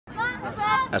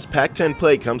As Pac-10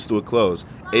 play comes to a close,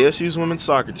 ASU's women's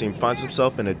soccer team finds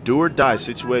itself in a do-or-die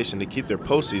situation to keep their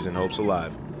postseason hopes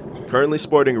alive. Currently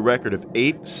sporting a record of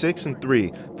 8, 6, and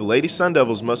 3, the Lady Sun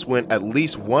Devils must win at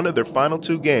least one of their final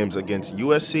two games against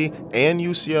USC and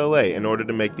UCLA in order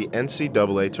to make the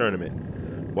NCAA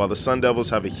tournament. While the Sun Devils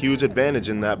have a huge advantage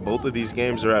in that both of these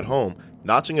games are at home,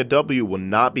 notching a W will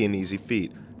not be an easy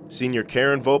feat. Senior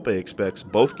Karen Volpe expects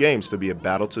both games to be a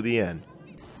battle to the end.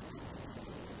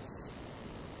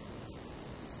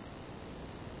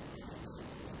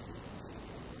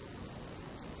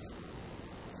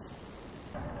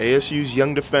 ASU's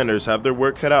young defenders have their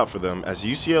work cut out for them as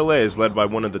UCLA is led by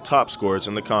one of the top scorers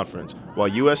in the conference, while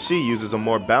USC uses a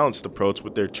more balanced approach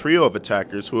with their trio of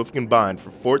attackers who have combined for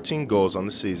 14 goals on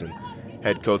the season.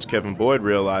 Head coach Kevin Boyd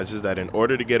realizes that in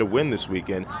order to get a win this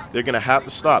weekend, they're going to have to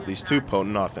stop these two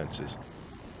potent offenses.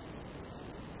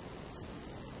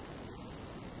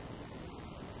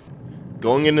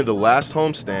 Going into the last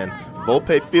homestand,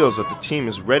 Volpe feels that the team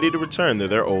is ready to return to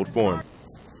their old form.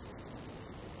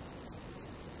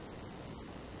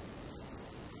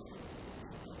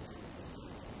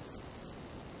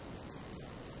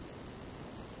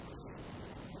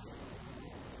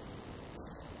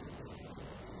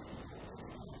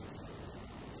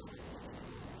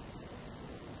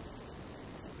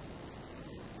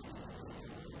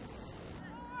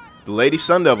 The Lady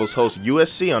Sun Devils host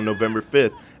USC on November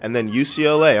 5th and then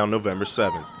UCLA on November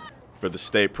 7th. For the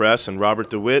State Press and Robert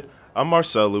DeWitt, I'm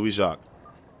Marcel Louis-Jacques.